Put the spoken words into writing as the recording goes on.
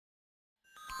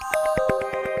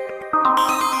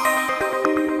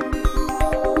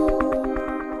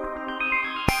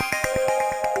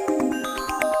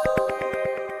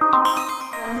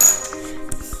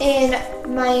In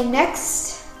my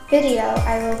next video,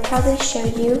 I will probably show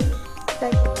you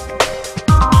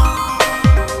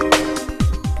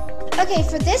Okay,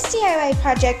 for this DIY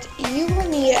project, you will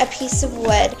need a piece of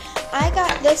wood. I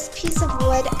got this piece of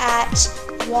wood at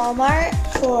Walmart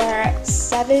for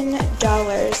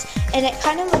 $7, and it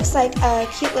kind of looks like a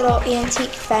cute little antique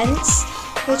fence,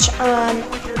 which I'm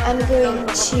going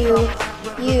to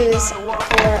use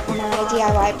for my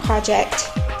DIY project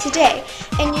today.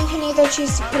 And you can either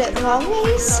choose to put it long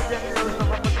ways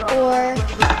or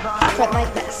front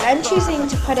like this. I'm choosing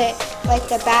to put it like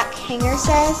the back hanger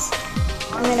says.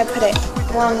 I'm going to put it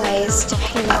long ways to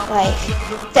paint it like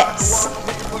this.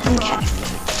 Okay.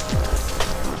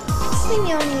 Next thing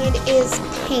you'll need is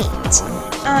paint.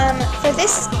 For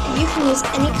this, you can use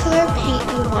any color of paint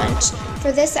you want.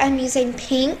 For this, I'm using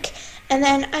pink. And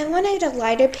then I wanted a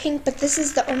lighter pink, but this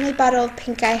is the only bottle of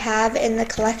pink I have in the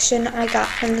collection I got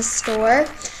from the store.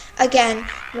 Again,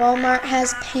 Walmart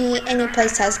has paint, any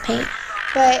place has paint.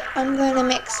 But I'm going to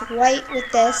mix white with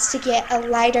this to get a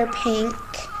lighter pink,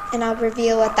 and I'll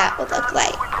reveal what that will look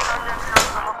like.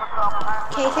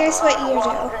 Okay, here's what you do.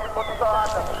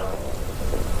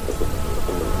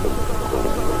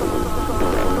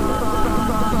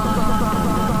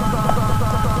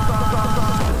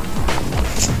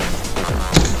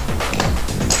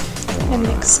 A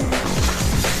mixer.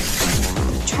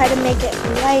 Try to make it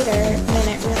lighter than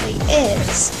it really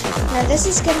is. Now this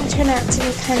is going to turn out to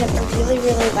be kind of a really,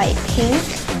 really light pink,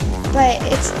 but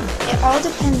it all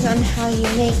depends on how you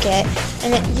make it,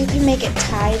 and you can make it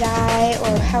tie-dye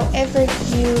or however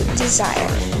you desire.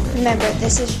 Remember,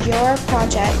 this is your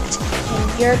project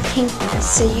and your pinkness,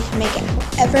 so you can make it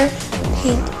however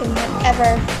pink and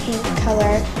whatever pink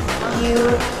color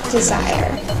you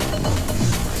desire.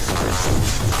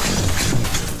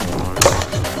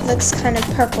 Looks kind of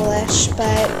purplish,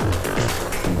 but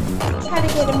try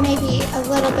to get maybe a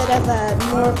little bit of a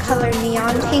more color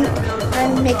neon pink.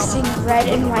 I'm mixing red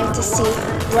and white to see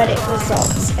what it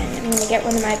results in. I'm going to get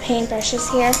one of my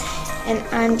paintbrushes here, and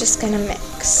I'm just going to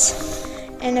mix.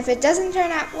 And if it doesn't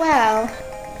turn out well,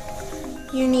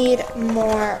 you need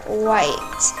more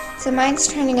white. So mine's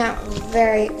turning out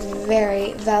very,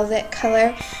 very velvet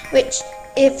color, which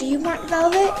if you want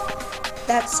velvet,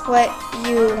 that's what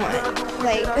you want.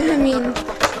 Like, I mean,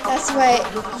 that's what,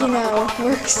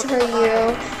 works for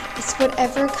you. It's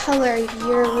whatever color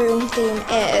your room theme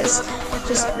is.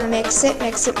 Just mix it,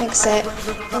 mix it, mix it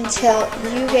until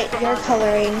you get your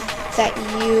coloring that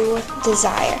you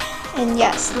desire. And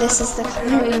yes, this is the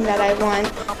coloring that I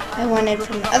want. I wanted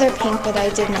from the other pink, but I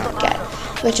did not get,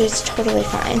 which is totally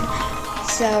fine.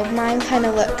 So mine kind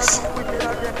of looks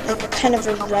like a kind of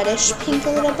a reddish pink a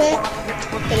little bit,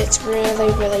 but it's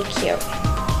really, really cute.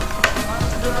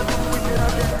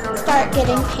 Start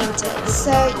getting painted.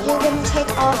 So you're going to take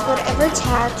off whatever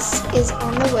tabs is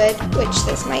on the wood, which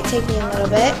this might take me a little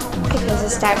bit because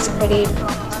this tab's pretty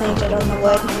planted on the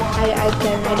wood.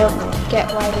 Again, I don't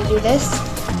get why they do this.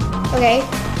 Okay,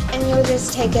 and you'll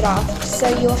just take it off. So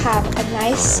you'll have a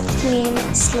nice clean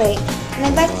slate. And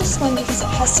I like this one because it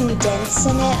has some dents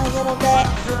in it a little bit,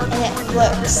 and it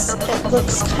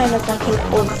looks kind of like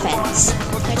an old fence,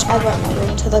 which I want my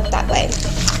room to look that way.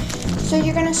 So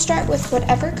you're going to start with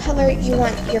whatever color you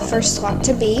want your first slot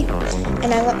to be,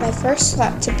 and I want my first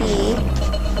slot to be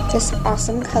this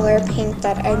awesome color pink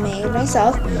that I made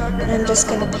myself, and I'm just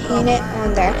going to paint it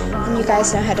on there, and you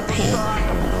guys know how to paint.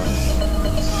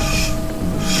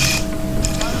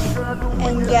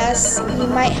 And yes, you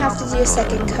might have to do a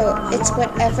second coat. It's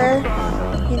whatever,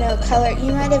 color.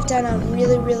 You might have done a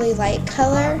really, really light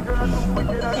color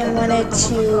and wanted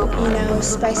to,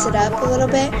 spice it up a little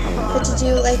bit. But to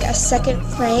do like a second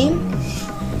frame,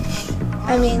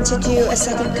 to do a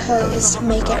second coat is to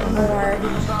make it more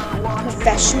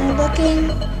professional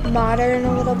looking, modern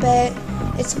a little bit.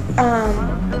 It's,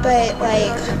 but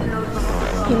like,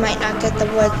 you might not get the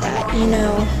wood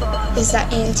that, is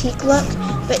that antique look.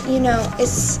 But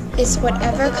it's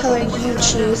whatever color you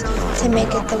choose to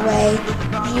make it the way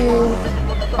you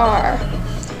are.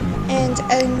 And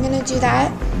I'm going to do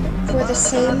that for the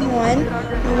same one.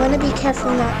 You want to be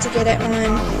careful not to get it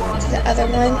on to the other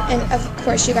one. And of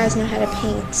course you guys know how to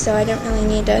paint, so I don't really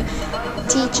need to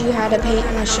teach you how to paint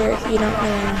unless you don't really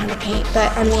know how to paint.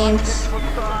 But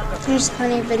there's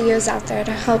plenty of videos out there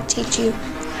to help teach you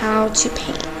how to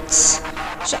paint.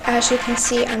 So as you can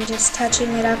see, I'm just touching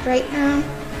it up right now.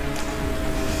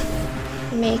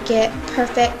 Make it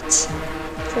perfect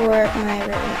for my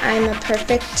room. I'm a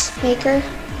perfect maker,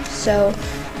 so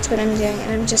That's what I'm doing,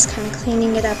 and I'm just kind of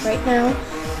cleaning it up right now,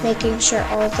 making sure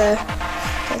all the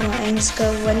lines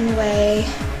go one way,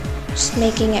 just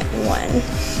making it one.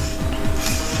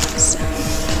 So,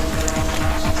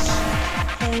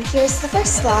 and here's the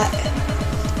first slot.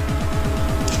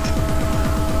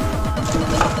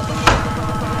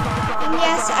 And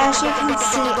yes, as you can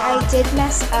see, I did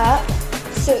mess up,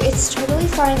 so it's totally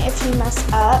fine if you mess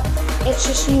up. It's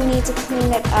just you need to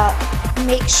clean it up.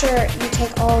 Make sure you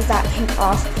take all of that pink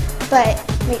off, but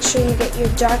make sure you get your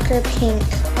darker pink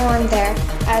on there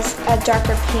as a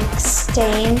darker pink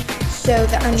stain, so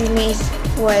the underneath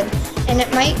would. And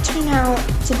it might turn out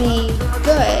to be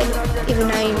good, even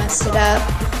though you messed it up.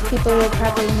 People will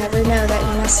probably never know that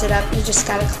you messed it up. You just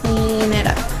gotta clean it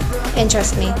up. And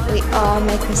trust me, we all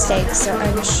make mistakes, so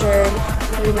I'm sure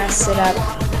you messed it up,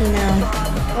 you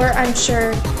know. Or I'm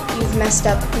sure you've messed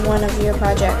up one of your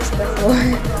projects before.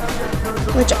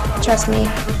 Which, trust me,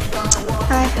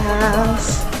 I have.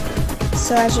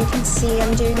 So as you can see,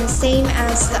 I'm doing the same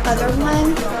as the other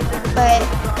one, but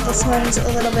this one's a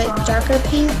little bit darker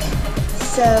pink,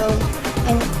 so,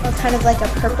 and or kind of like a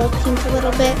purple pink a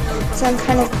little bit, so I'm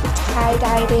kind of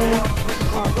tie-dyeing,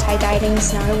 well, tie-dyeing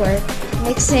is not a word,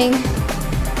 mixing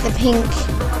the pink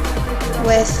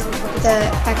with the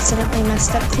accidentally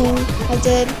messed up thing I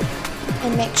did,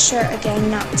 and make sure again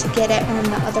not to get it on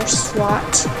the other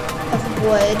swat of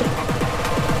wood.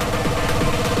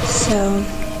 So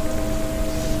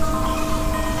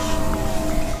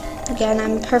again,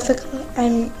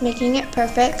 I'm making it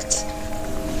perfect,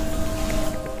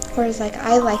 or as like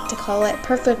I like to call it,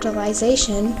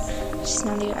 perfectalization. Just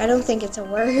not even, I don't think it's a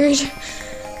word.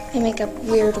 I make up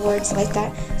weird words like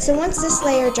that. So once this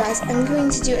layer dries, I'm going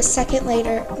to do a second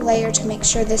layer to make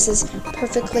sure this is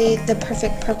perfectly the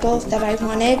perfect purple that I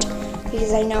wanted,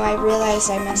 because I know I realized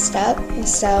I messed up, and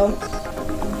so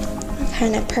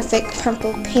kind of perfect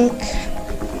purple pink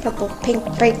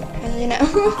break, you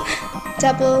know,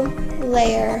 double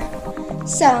layer.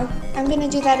 So I'm going to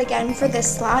do that again for this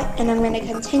slot, and I'm going to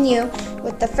continue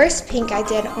with the first pink I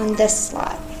did on this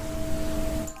slot.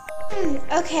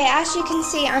 Okay, as you can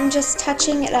see, I'm just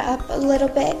touching it up a little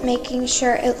bit, making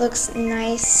sure it looks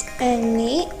nice and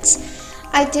neat.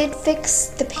 I did fix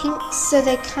the pinks so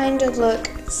they kind of look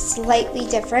slightly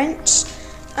different,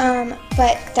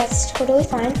 but that's totally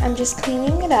fine. I'm just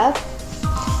cleaning it up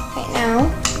right now,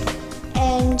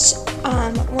 and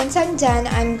once I'm done,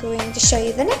 I'm going to show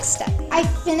you the next step. I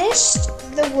finished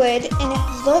the wood, and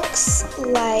it looks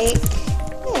like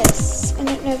this. I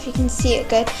don't know if you can see it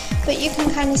good, but you can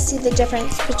kind of see the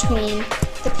difference between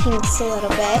the pinks a little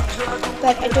bit,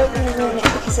 but I don't want to ruin it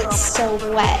because it's so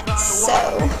wet. So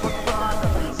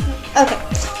okay,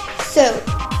 so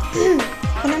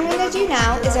what I'm going to do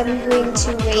now is I'm going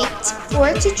to wait for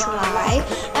it to dry,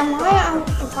 and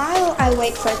while I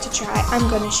wait for it to dry, I'm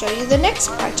going to show you the next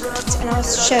project, and I'll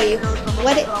show you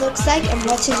what it looks like and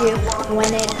what to do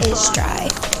when it is dry.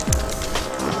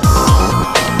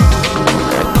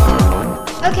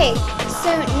 Okay,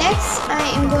 so next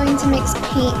I am going to mix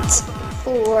paint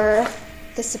for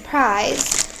the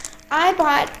surprise. I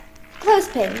bought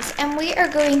clothespins, and we are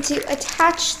going to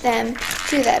attach them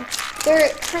to them. They're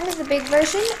kind of the big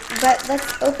version, but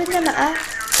let's open them up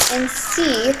and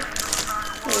see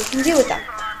what we can do with them.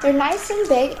 They're nice and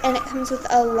big, and it comes with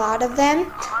a lot of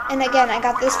them. And again, I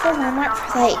got this from Walmart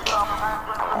for like,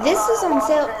 this was on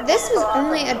sale. This was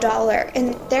only $1,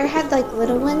 and there had like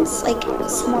little ones, like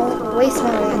small, way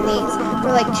smaller than these,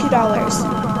 for like $2,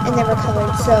 and they were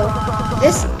colored. So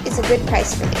this is a good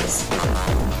price for these.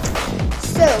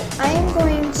 So I am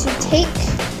going to take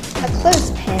a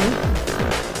clothespin,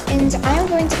 and I'm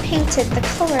going to paint it the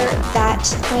color that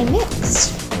I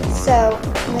mixed. So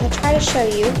I'm going to try to show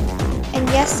you. And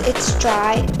yes, it's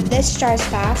dry. This dries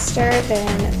faster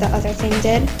than the other thing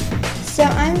did. So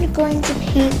I'm going to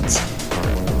paint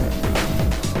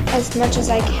as much as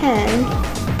I can.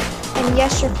 And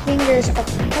yes, your fingers are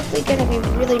probably going to be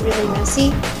really, really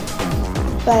messy.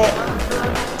 But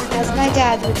as my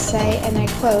dad would say, and I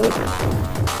quote,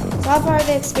 it's all part of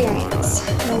the experience.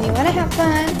 When you want to have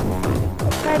fun,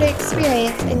 it's part of the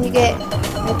experience, and you get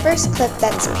my first clip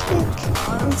that's pink.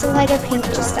 It's a lighter pink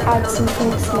just to add some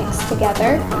pinks mixed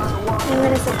together. And I'm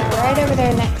going to set that right over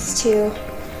there next to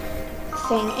the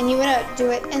thing. And you want to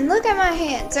do it. And look at my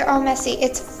hands. They're all messy.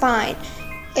 It's fine.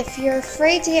 If you're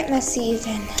afraid to get messy,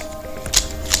 then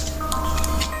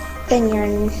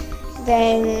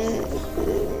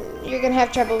you're going to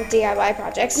have trouble with DIY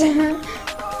projects.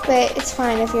 But it's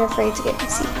fine if you're afraid to get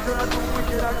messy.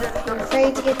 If you're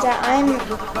afraid to get down, I'm,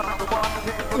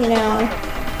 you know,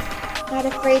 not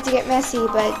afraid to get messy,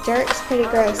 but dirt is pretty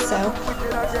gross, so.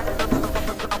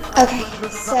 Okay,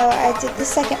 so I did the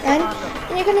second one,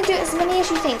 and you're going to do as many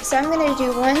as you think. So I'm going to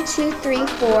do 1, 2, 3,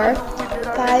 4,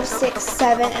 5, 6,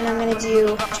 7, and I'm going to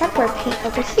do chalkboard paint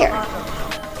over here.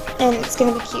 And it's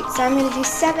going to be cute. So I'm going to do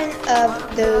 7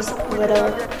 of those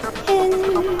little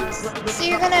pins. So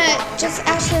you're going to, just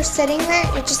as you're sitting there,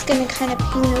 you're just going to kind of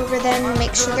paint over them and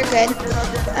make sure they're good.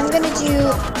 I'm going to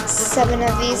do 7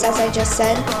 of these, as I just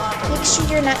said. Make sure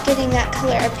you're not getting that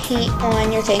color of paint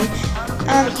on your thing.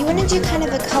 You want to do kind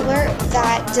of a color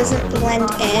that doesn't blend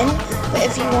in, but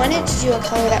if you wanted to do a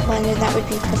color that blended, that would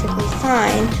be perfectly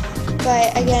fine.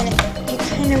 But again, you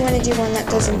kind of want to do one that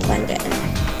doesn't blend in.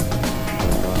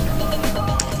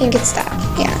 I think it's that,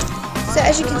 yeah. So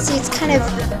as you can see, it's kind of,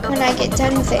 when I get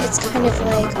done with it, it's kind of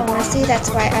like, oh, I see, that's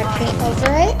why I paint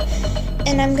over it.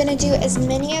 And I'm going to do as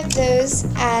many of those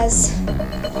as,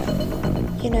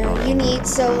 you know, you need.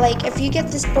 So like if you get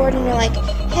this board and you're like,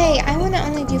 hey, I want to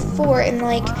only do 4 and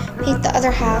like paint the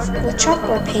other half with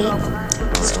chalkboard paint,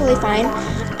 it's totally fine.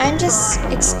 I'm just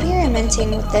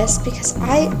experimenting with this because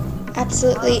I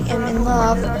absolutely am in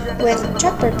love with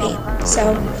chalkboard paint.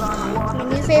 So my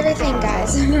new favorite thing,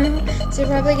 guys. So you're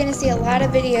probably going to see a lot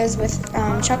of videos with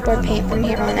chalkboard paint from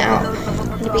here on out.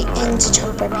 I'm going to be into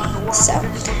chalkboard paint. So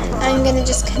I'm going to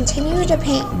just continue to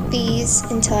paint these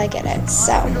until I get it.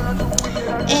 So,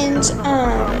 and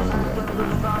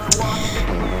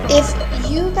if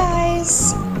you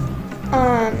guys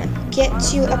get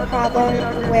to a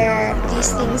problem where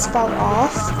these things fall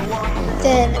off,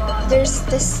 then there's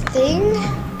this thing.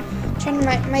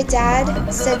 My dad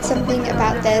said something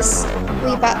about this.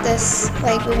 We bought this,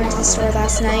 like we went to the store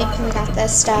last night and we got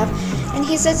this stuff, and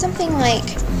he said something like,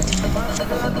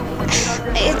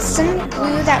 it's some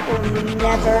glue that will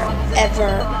never,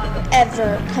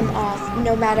 ever come off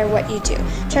no matter what you do.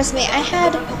 Trust me, I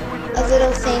had a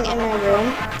little thing in my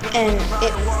room and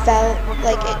it felt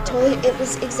like it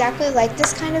was exactly like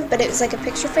this kind of, but it was like a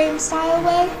picture frame style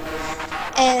way,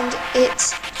 and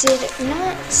it did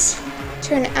not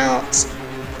turn out,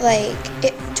 like,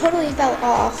 it totally fell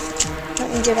off. Let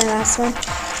me do my last one.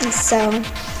 And so,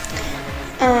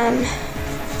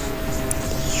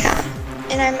 yeah.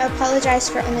 And I apologize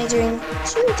for only doing 2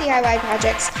 DIY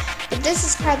projects, but this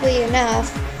is probably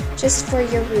enough just for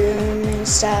your room and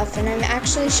stuff. And I'm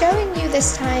actually showing you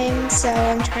this time, so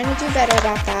I'm trying to do better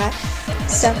about that.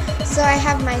 So I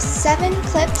have my 7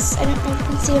 clips. I don't know if you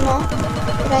can see them all,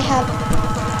 but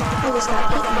I was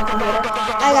not eating my computer.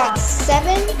 I got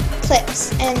 7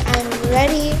 clips and I'm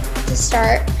ready to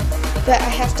start, but I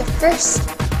have to first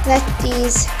let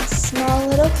these small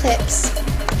little clips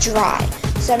dry.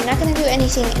 So I'm not going to do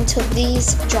anything until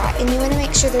these dry, and you want to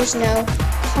make sure there's no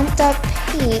pumped up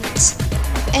paint,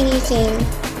 anything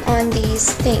on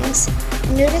these things.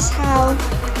 Notice how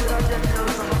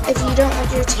if you don't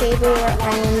want your table or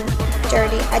island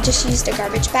dirty, I just used a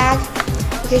garbage bag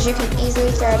because you can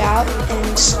easily throw it out,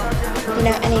 and you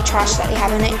know, any trash that you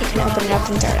have in it, you can open it up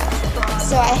and throw it out.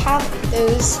 So I have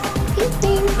those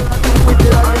painting.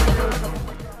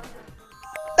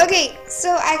 Okay, so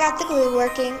I got the glue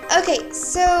working. Okay,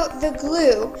 so the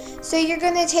glue. So you're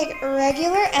going to take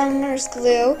regular Elmer's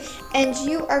glue and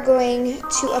you are going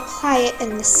to apply it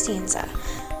in the stanza.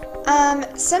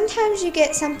 Sometimes you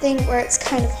get something where it's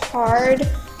kind of hard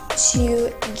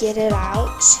to get it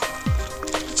out.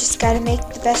 You just got to make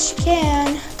the best you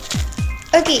can.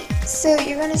 Okay, so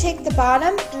you're going to take the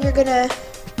bottom and you're going to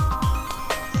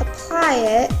apply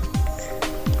it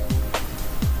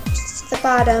just to the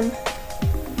bottom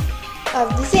of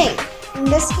the thing. And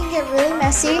this can get really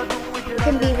messy, it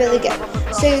can be really good.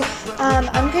 So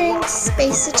I'm going to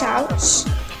space it out.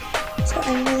 So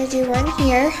I'm going to do one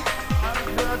here.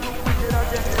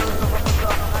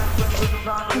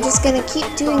 I'm just going to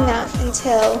keep doing that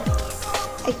until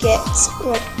I get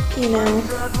what, you know.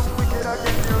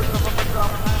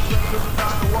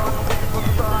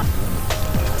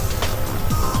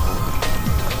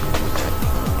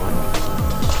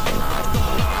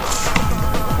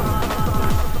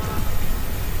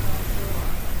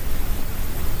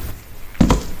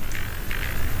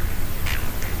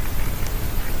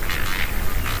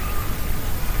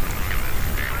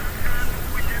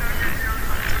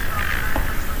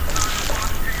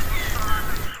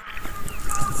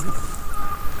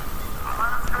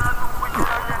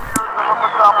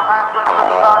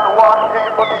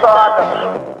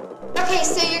 Okay,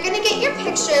 so you're going to get your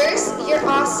pictures, your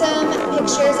awesome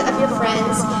pictures of your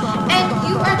friends, and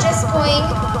you are just going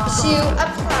to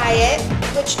apply it,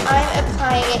 which I'm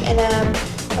applying it in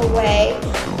a way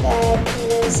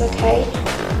that is okay.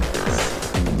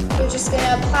 You're just going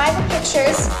to apply the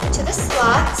pictures to the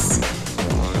slots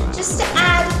just to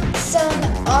add some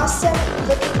awesome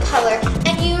looking color.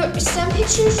 And you some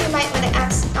pictures you might want to,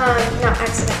 not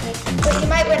accidentally, but you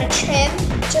might want to trim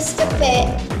just to fit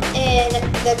in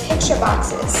the picture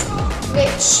boxes,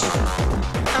 which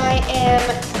I am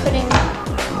putting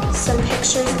some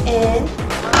pictures in,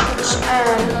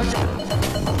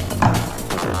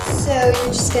 so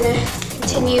you're just going to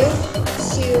continue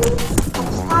to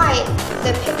apply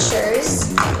the pictures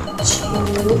to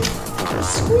the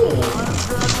screen.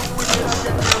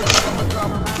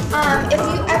 If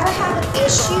you ever have an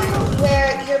issue where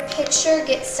your picture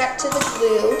gets stuck to the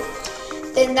glue,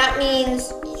 then that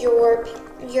means your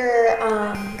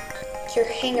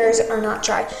hangers are not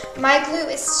dry. My glue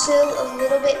is still a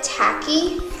little bit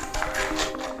tacky,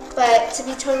 but to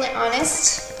be totally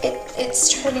honest, it's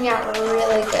turning out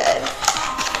really good.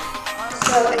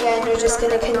 So again, you're just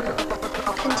going to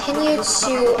continue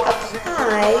to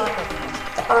apply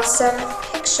the awesome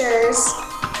pictures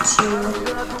to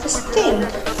this thing.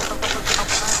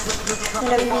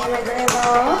 One of me and my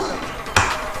grandma.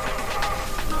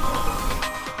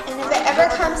 And if it ever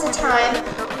comes a time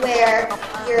where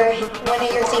one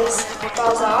of your things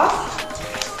falls off,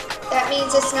 that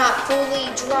means it's not fully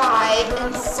dry,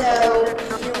 and so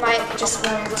you might just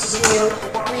want to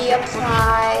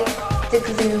reapply the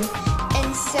glue.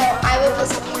 And so I will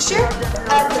post a picture of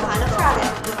the final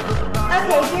product.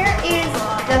 Okay, here is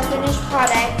the finished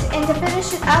product, and to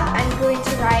finish it up, I'm going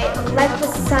to write "Let the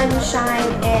sun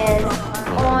shine in"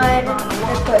 on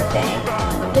the coat thing.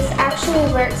 This actually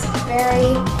works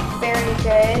very, very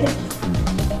good,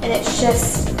 and it's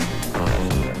just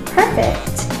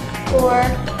perfect for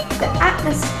the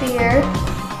atmosphere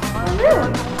of the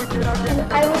room. And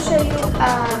I will show you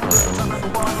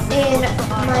in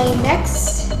my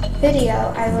next video.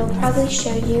 I will probably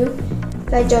show you,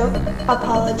 if I don't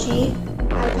apologize,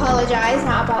 I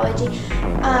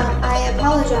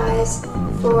apologize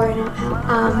for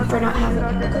not having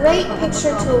a great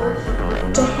picture tool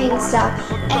to hang stuff,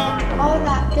 and all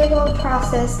that big old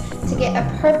process to get a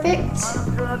perfect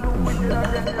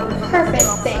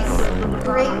thing.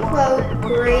 Great quote,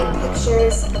 great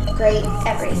pictures, great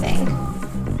everything.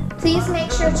 Please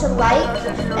make sure to like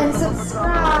and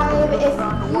subscribe if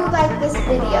you like this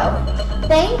video.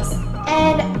 Thanks,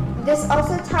 and this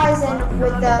also ties in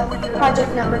with the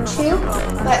project number 2,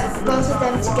 but both of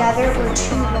them together were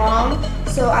too long,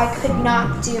 so I could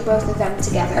not do both of them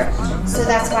together. So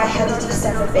that's why I had to do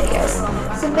separate videos.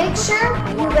 So make sure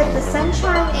you let the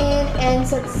sunshine in and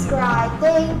subscribe.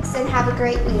 Thanks, and have a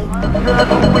great week.